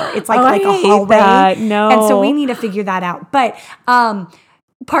have a door. It's like a hallway. That. No. And so we need to figure that out. But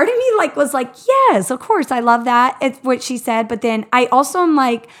part of me was like, yes, of course, I love that. It's what she said. But then I also am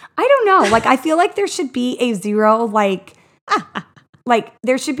like, I don't know. Like, I feel like there should be a zero, like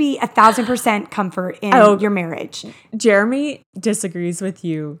there should be 1,000% comfort in your marriage. Jeremy disagrees with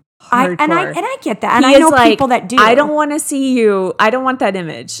you. I get that. And I know people that do. I don't want to see you. I don't want that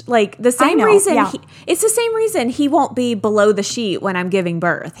image. Like the same reason. Yeah. It's the same reason he won't be below the sheet when I'm giving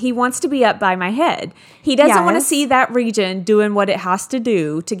birth. He wants to be up by my head. He doesn't want to see that region doing what it has to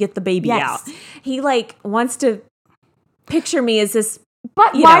do to get the baby out. He wants to picture me as this.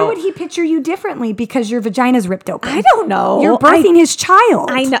 But why would he picture you differently? Because your vagina's ripped open. I don't know. You're birthing his child.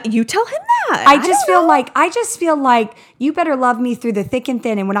 I know. You tell him that. I just feel like you better love me through the thick and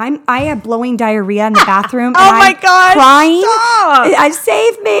thin. And when I am blowing diarrhea in the bathroom, oh my God, crying, stop.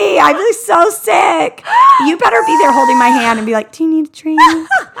 Save me! I'm just so sick. You better be there holding my hand and be like, "Do you need a drink?"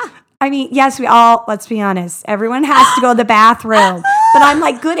 I mean, yes, let's be honest. Everyone has to go to the bathroom. But I'm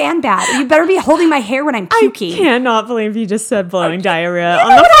like good and bad. You better be holding my hair when I'm puking. I cannot believe you just said blowing diarrhea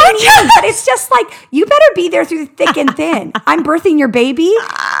on the podcast. But it's just like, you better be there through thick and thin. I'm birthing your baby.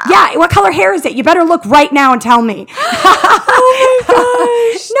 Yeah, what color hair is it? You better look right now and tell me. Oh my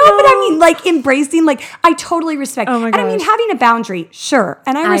gosh. No, but I mean, embracing, I totally respect. Oh my gosh. And I mean, having a boundary, sure.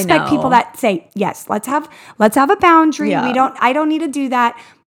 And I respect people that say, yes, let's have a boundary. Yeah. I don't need to do that.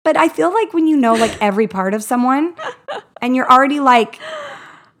 But I feel like when you know every part of someone and you're already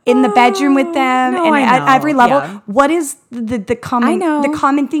in the bedroom with them and at every level, what is the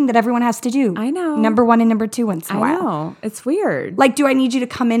common thing that everyone has to do? I know. Number one and number two once in a while. I know. It's weird. Do I need you to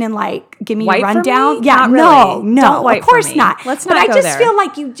come in and give me a Me? rundown? Yeah, no. Don't of course not. Let's not go there. But I just feel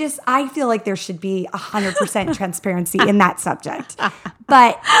like I feel like there should be 100% transparency in that subject.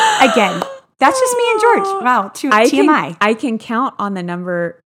 But again, that's just me and George. Wow, TMI. I can count on the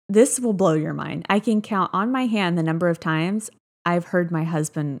number. This will blow your mind. I can count on my hand the number of times I've heard my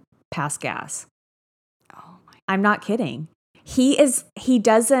husband pass gas. Oh my! I'm not kidding. He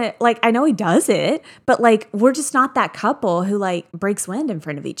doesn't, I know he does it, but we're just not that couple who breaks wind in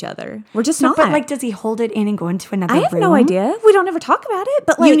front of each other. We're just not. But does he hold it in and go into another room? I have no idea. We don't ever talk about it,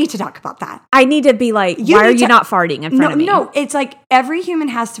 but you need to talk about that. I need to be why are you not farting in front of me? No, it's every human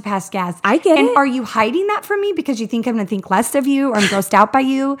has to pass gas. I get it. And are you hiding that from me because you think I'm going to think less of you or I'm grossed out by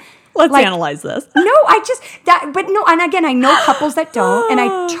you? Let's analyze this. No, and again, I know couples that don't, and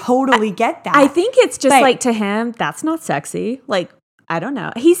I totally get that. I think it's just to him, that's not sexy. I don't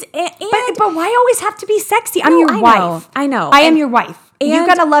know. But why always have to be sexy? I'm your wife. I know. I am your wife. You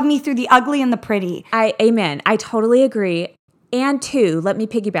got to love me through the ugly and the pretty. Amen. I totally agree. And two, let me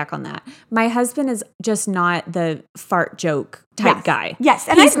piggyback on that. My husband is just not the fart joke type guy. Yes,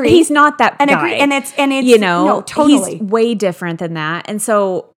 and I agree. He's not that guy. Agree. And it's no, totally. He's way different than that. And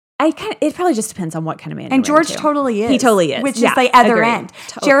so it probably just depends on what kind of man. And George totally is. He totally is. Which is the other end.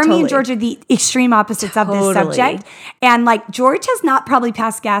 Jeremy and George are the extreme opposites of this subject. And like George has not probably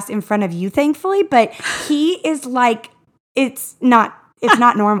passed gas in front of you, thankfully, but he is like, it's not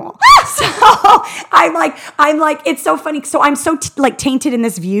normal. So I'm like, it's so funny. So I'm so tainted in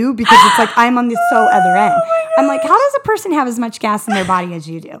this view because it's like, I'm on this other end. I'm like, how does a person have as much gas in their body as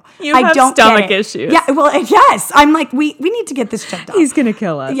you do? I don't stomach issues. Yeah. Well, yes. I'm like, we need to get this checked out. He's going to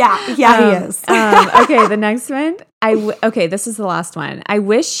kill us. Yeah. Yeah, he is. Okay. The next one. Okay. This is the last one. I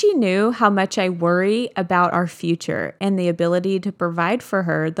wish she knew how much I worry about our future and the ability to provide for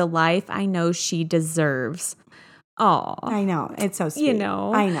her the life I know she deserves. Oh, I know. It's so sweet. You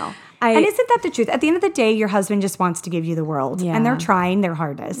know, I know. And isn't that the truth? At the end of the day, your husband just wants to give you the world, and they're trying their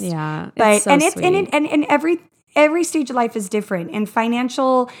hardest. Yeah, but and every stage of life is different, and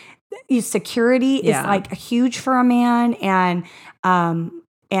financial security is like huge for a man, and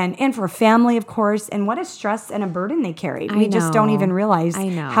for a family, of course. And what a stress and a burden they carry. We just don't even realize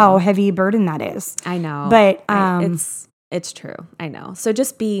how heavy a burden that is. I know, but It's true. I know. So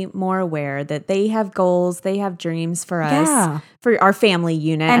just be more aware that they have goals, they have dreams for us, for our family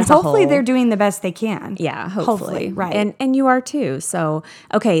unit. And as a hopefully whole. They're doing the best they can. Yeah, hopefully. Right. And you are too. So,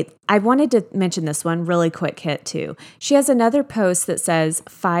 okay, I wanted to mention this one really quick hit too. She has another post that says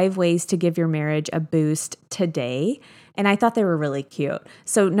 5 ways to give your marriage a boost today. And I thought they were really cute.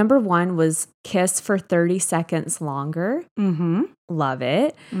 So number 1 was kiss for 30 seconds longer. Mm-hmm. Love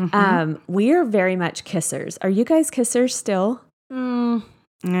it. Mm-hmm. We are very much kissers. Are you guys kissers still?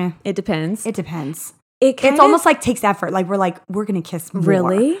 It depends. It depends. It's almost like takes effort. Like we're going to kiss more.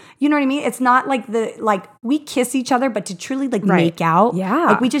 Really? You know what I mean? It's not like we kiss each other, but to truly make out. Yeah.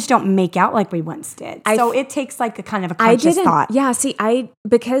 Like we just don't make out like we once did. So it takes like a kind of a conscious thought. Yeah. See,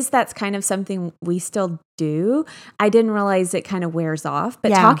 because that's kind of something we still do, I didn't realize it kind of wears off. But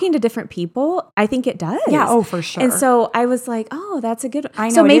talking to different people, I think it does. Yeah. Oh, for sure. And so I was like, oh, that's a good one. I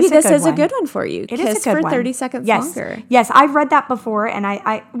know. So maybe this is a good one for you. It kiss is a good for one. 30 seconds longer. Yes. I've read that before,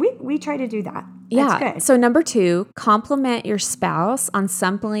 and we try to do that. Yeah. That's good. So number 2, compliment your spouse on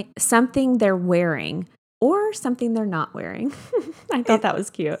something they're wearing or something they're not wearing. I thought that was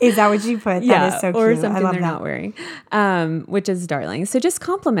cute. Is that what you put? Yeah, that is so cute. Or something they're that. not wearing, which is darling. So just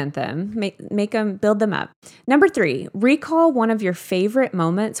compliment them, make them, build them up. Number 3, recall one of your favorite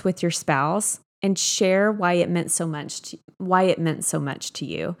moments with your spouse and share why it meant so much to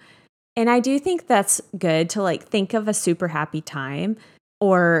you. And I do think that's good to think of a super happy time,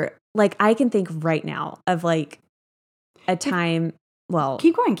 or I can think right now of a time. Well,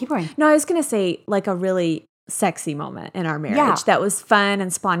 keep going. No, I was going to say a really sexy moment in our marriage that was fun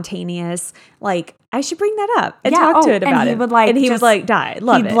and spontaneous. I should bring that up and talk to it about it. And he would die.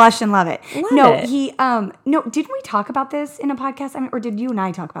 Love it. He'd blush and love it. Love it. No, didn't we talk about this in a podcast? Or did you and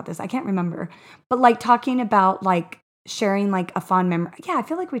I talk about this? I can't remember. But talking about sharing a fond memory. Yeah, I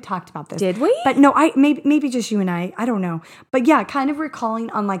feel like we talked about this. Did we? But no, maybe just you and I don't know. But yeah, kind of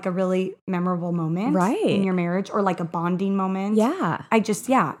recalling on a really memorable moment in your marriage, or a bonding moment. Yeah. I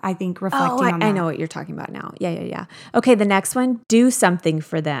think reflecting on that. I know what you're talking about now. Yeah. Okay, the next one, do something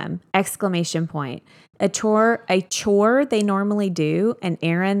for them! ! A chore they normally do, an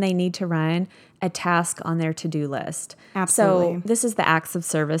errand they need to run, a task on their to-do list. Absolutely. So this is the acts of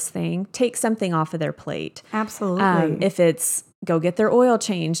service thing. Take something off of their plate. Absolutely. If it's go get their oil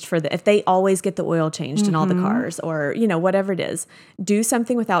changed if they always get the oil changed in all the cars, or whatever it is, do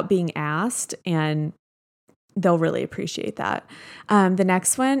something without being asked, and they'll really appreciate that. The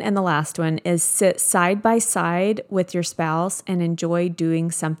next one and the last one is sit side by side with your spouse and enjoy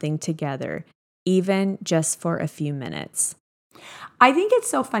doing something together, even just for a few minutes. I think it's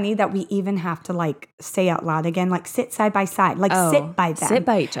so funny that we even have to say out loud again, sit side by side, sit by them. Sit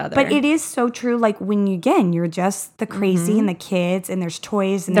by each other. But it is so true. When you're just the crazy and the kids and there's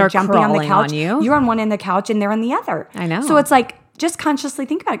toys and they're jumping on the couch. On you. You're on one end of the couch and they're on the other. I know. So it's just consciously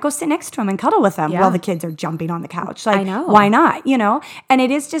think about it. Go sit next to them and cuddle with them while the kids are jumping on the couch. I know. Why not? And it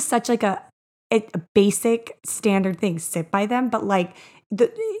is just such a basic standard thing. Sit by them. But life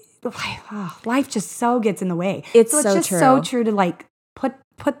just so gets in the way. It's just true. So true to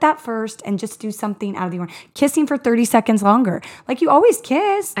put that first and just do something out of the ordinary. Kissing for 30 seconds longer. You always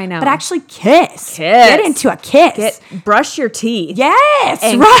kiss. I know. But actually kiss. Get into a kiss. Brush your teeth. Yes.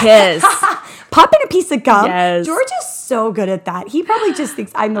 And right. kiss. Pop in a piece of gum. Yes. George is so good at that. He probably just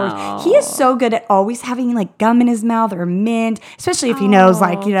thinks I'm the worst. He is so good at always having like gum in his mouth or mint, especially if he knows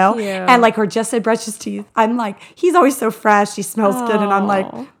like, you know, cute. and like, or just said brush his teeth. I'm like, he's always so fresh. He smells good. And I'm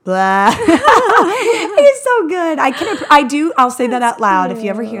like, blah. He's so good. I'll say that out loud. If you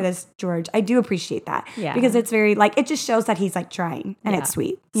ever hear this, George, I do appreciate that. Yeah. Because it's very like, it just shows that he's like trying and it's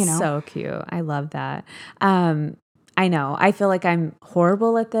sweet, you know? So cute. I love that. I know. I feel like I'm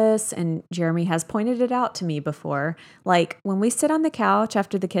horrible at this, and Jeremy has pointed it out to me before. Like, when we sit on the couch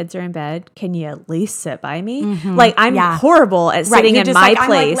after the kids are in bed, can you at least sit by me? Mm-hmm. Like, I'm horrible at sitting in my place. I'm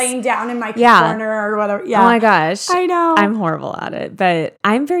like laying down in my corner or whatever. Yeah. Oh my gosh. I know. I'm horrible at it, but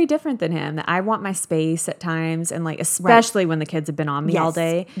I'm very different than him. I want my space at times, and like, especially when the kids have been on me all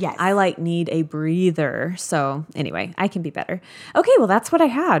day. Yes. I like need a breather. So anyway, I can be better. Okay. Well, that's what I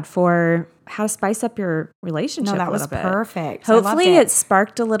had for how to spice up your relationship. No, that a was little bit. Perfect. Hopefully it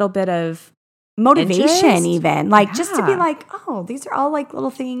sparked a little bit of motivation, interest. Even like just to be like, oh, these are all like little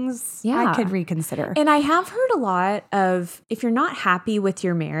things I could reconsider. And I have heard a lot of, if you're not happy with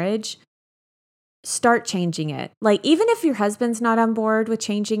your marriage, start changing it. Like, even if your husband's not on board with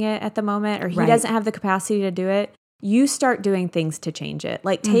changing it at the moment, or he doesn't have the capacity to do it, you start doing things to change it.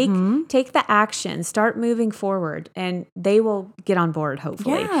 Like, take the action, start moving forward, and they will get on board,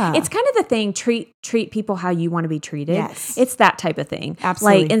 hopefully. Yeah. It's kind of the thing, treat people how you want to be treated. Yes. It's that type of thing.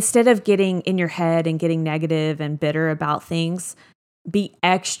 Absolutely. Like, instead of getting in your head and getting negative and bitter about things, be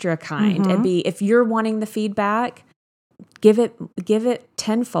extra kind and if you're wanting the feedback, give it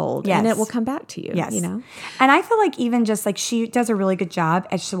tenfold, and it will come back to you. Yes. You know? And I feel like even just like she does a really good job,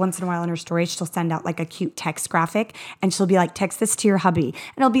 and she once in a while in her stories, she'll send out like a cute text graphic, and she'll be like, text this to your hubby.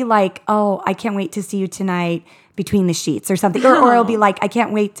 And it'll be like, oh, I can't wait to see you tonight between the sheets or something. Or it'll be like, I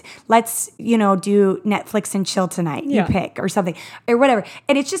can't wait. Let's, do Netflix and chill tonight. You pick or something or whatever.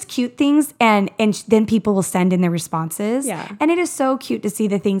 And it's just cute things. And then people will send in their responses. Yeah. And it is so cute to see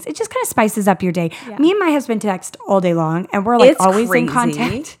the things. It just kind of spices up your day. Yeah. Me and my husband text all day long, and we're like always crazy. in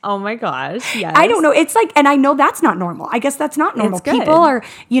contact. Oh my gosh. Yes. I don't know. It's like, and I know that's not normal. I guess that's not normal. People are,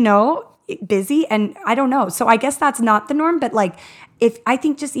 busy, and I don't know. So I guess that's not the norm, but like, I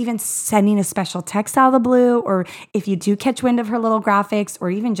think just even sending a special text out of the blue, or if you do catch wind of her little graphics,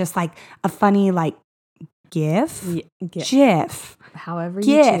 or even just like a funny like GIF, however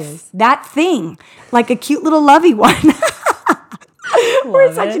you choose. That thing, like a cute little lovey one.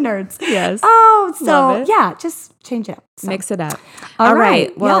 We're such nerds. Yes. Oh, so yeah, just change it up. So. Mix it up. All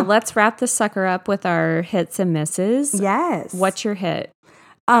right. Well, let's wrap this sucker up with our hits and misses. Yes. What's your hit?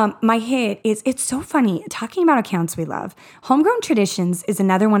 My hit is, it's so funny, talking about accounts we love. Homegrown Traditions is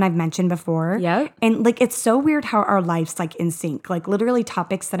another one I've mentioned before. Yep. And like, it's so weird how our life's like in sync, like literally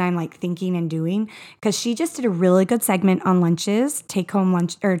topics that I'm like thinking and doing. Because she just did a really good segment on lunches, take home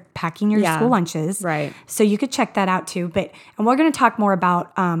lunch, or packing your school lunches. Right. So you could check that out too. And we're going to talk more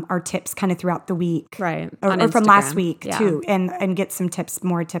about our tips kind of throughout the week. Right. Or from last week too, and get some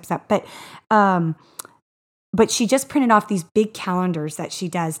more tips up. But she just printed off these big calendars that she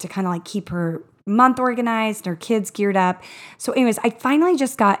does to kind of like keep her month organized, her kids geared up. So anyways, I finally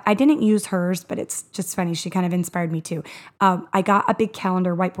I didn't use hers, but it's just funny. She kind of inspired me too. I got a big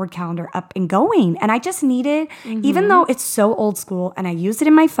whiteboard calendar up and going. And I just needed, even though it's so old school and I use it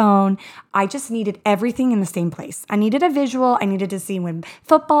in my phone, I just needed everything in the same place. I needed a visual. I needed to see when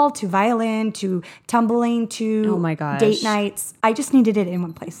football to violin to tumbling to date nights. I just needed it in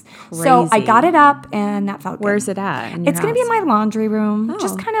one place. Crazy. So I got it up, and that felt good. Where's it at? It's going to be in my laundry room.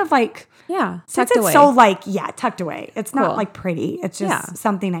 Just kind of like... Yeah, since it's away. So tucked away. It's not like pretty. It's just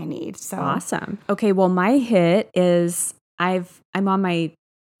something I need. So awesome. Okay, well, my hit is I'm on my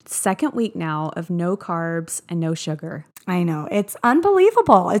second week now of no carbs and no sugar. I know. It's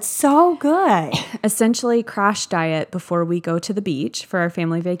unbelievable. It's so good. Essentially crash diet before we go to the beach for our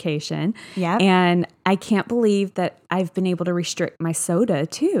family vacation. Yeah. And I can't believe that I've been able to restrict my soda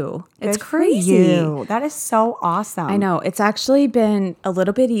too. It's crazy. You. That is so awesome. I know. It's actually been a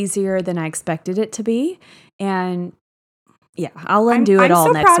little bit easier than I expected it to be. And yeah, I'll undo it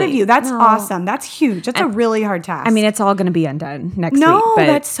all next week. I'm so proud of you. That's awesome. That's huge. That's a really hard task. I mean, it's all going to be undone next week. No,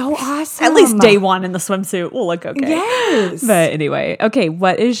 that's so awesome. At least day one in the swimsuit will look okay. Yes. But anyway, okay,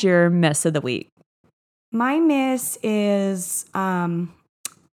 what is your miss of the week? My miss is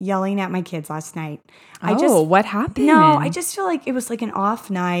yelling at my kids last night. What happened? No, I just feel like it was like an off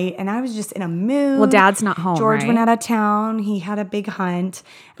night, and I was just in a mood. Well, Dad's not home, George right? went out of town. He had a big hunt,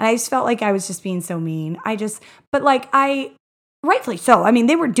 and I just felt like I was just being so mean. Rightfully so. I mean,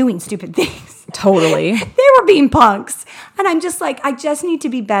 they were doing stupid things. Totally. They were being punks. And I'm just like, I just need to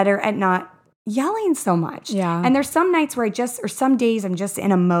be better at not yelling so much. Yeah. And there's some nights where some days I'm just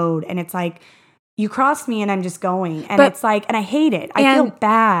in a mode, and it's like, you crossed me and I'm just going. And it's like, and I hate it. I feel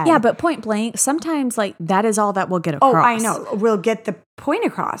bad. Yeah, but point blank, sometimes like that is all that we'll get across. Oh, I know. We'll get the point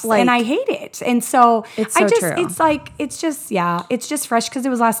across. Like, and I hate it. And so, it's so true. It's like, it's just fresh because it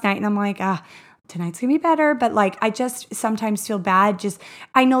was last night. And I'm like, tonight's gonna be better. But like, I just sometimes feel bad.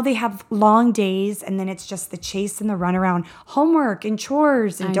 I know they have long days and then it's just the chase and the runaround, homework and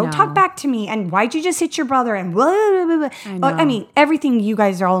chores and don't talk back to me. And why'd you just hit your brother? And blah, blah, blah. I mean, everything you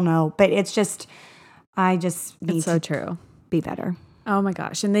guys all know, but it's just, I just need to be better. Oh my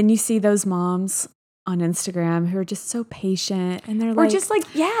gosh. And then you see those moms on Instagram who are just so patient and they're like, just like,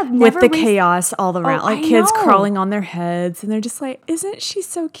 with the chaos all around, like kids crawling on their heads. And they're just like, isn't she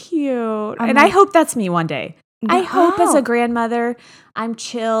so cute? And I hope that's me one day. I hope as a grandmother, I'm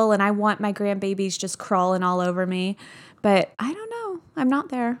chill and I want my grandbabies just crawling all over me. But I don't know. I'm not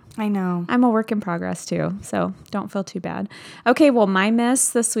there. I know. I'm a work in progress too. So don't feel too bad. Okay. Well, my miss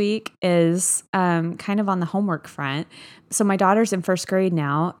this week is kind of on the homework front. So my daughter's in first grade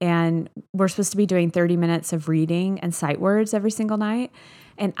now, and we're supposed to be doing 30 minutes of reading and sight words every single night.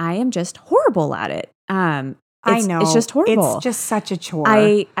 And I am just horrible at it. I know. It's just horrible. It's just such a chore.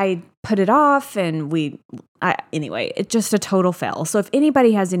 I put it off and anyway, it's just a total fail. So if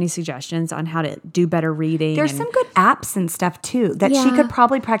anybody has any suggestions on how to do better reading. There's some good apps and stuff too that she could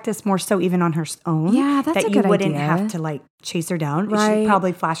probably practice more so even on her own. Yeah, that's a good idea. That you wouldn't have to like chase her down. Right. She'd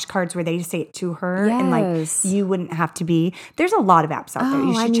probably flashcards where they say it to her and like you wouldn't have to be. There's a lot of apps out there.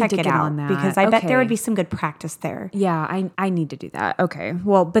 You should check it out because I bet there would be some good practice there. Yeah, I need to do that. Okay.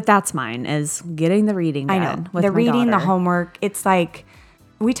 Well, but that's mine is getting the reading done. I know. With the reading, daughter. the homework. It's like,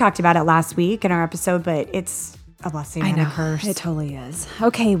 we talked about it last week in our episode, but it's a blessing and a curse. It totally is.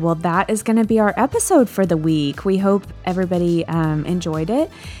 Okay, well, that is going to be our episode for the week. We hope everybody enjoyed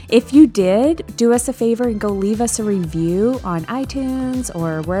it. If you did, do us a favor and go leave us a review on iTunes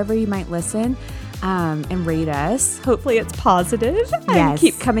or wherever you might listen and rate us. Hopefully it's positive. And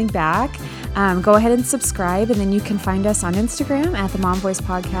keep coming back. Go ahead and subscribe, and then you can find us on Instagram at the Mom Voice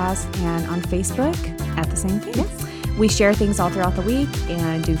Podcast and on Facebook at the same thing. Yes. We share things all throughout the week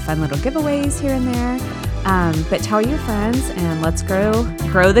and do fun little giveaways here and there. But tell your friends and let's grow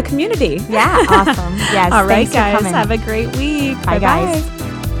the community. Yeah, awesome. Yes. All right, guys. Have a great week. Bye, guys.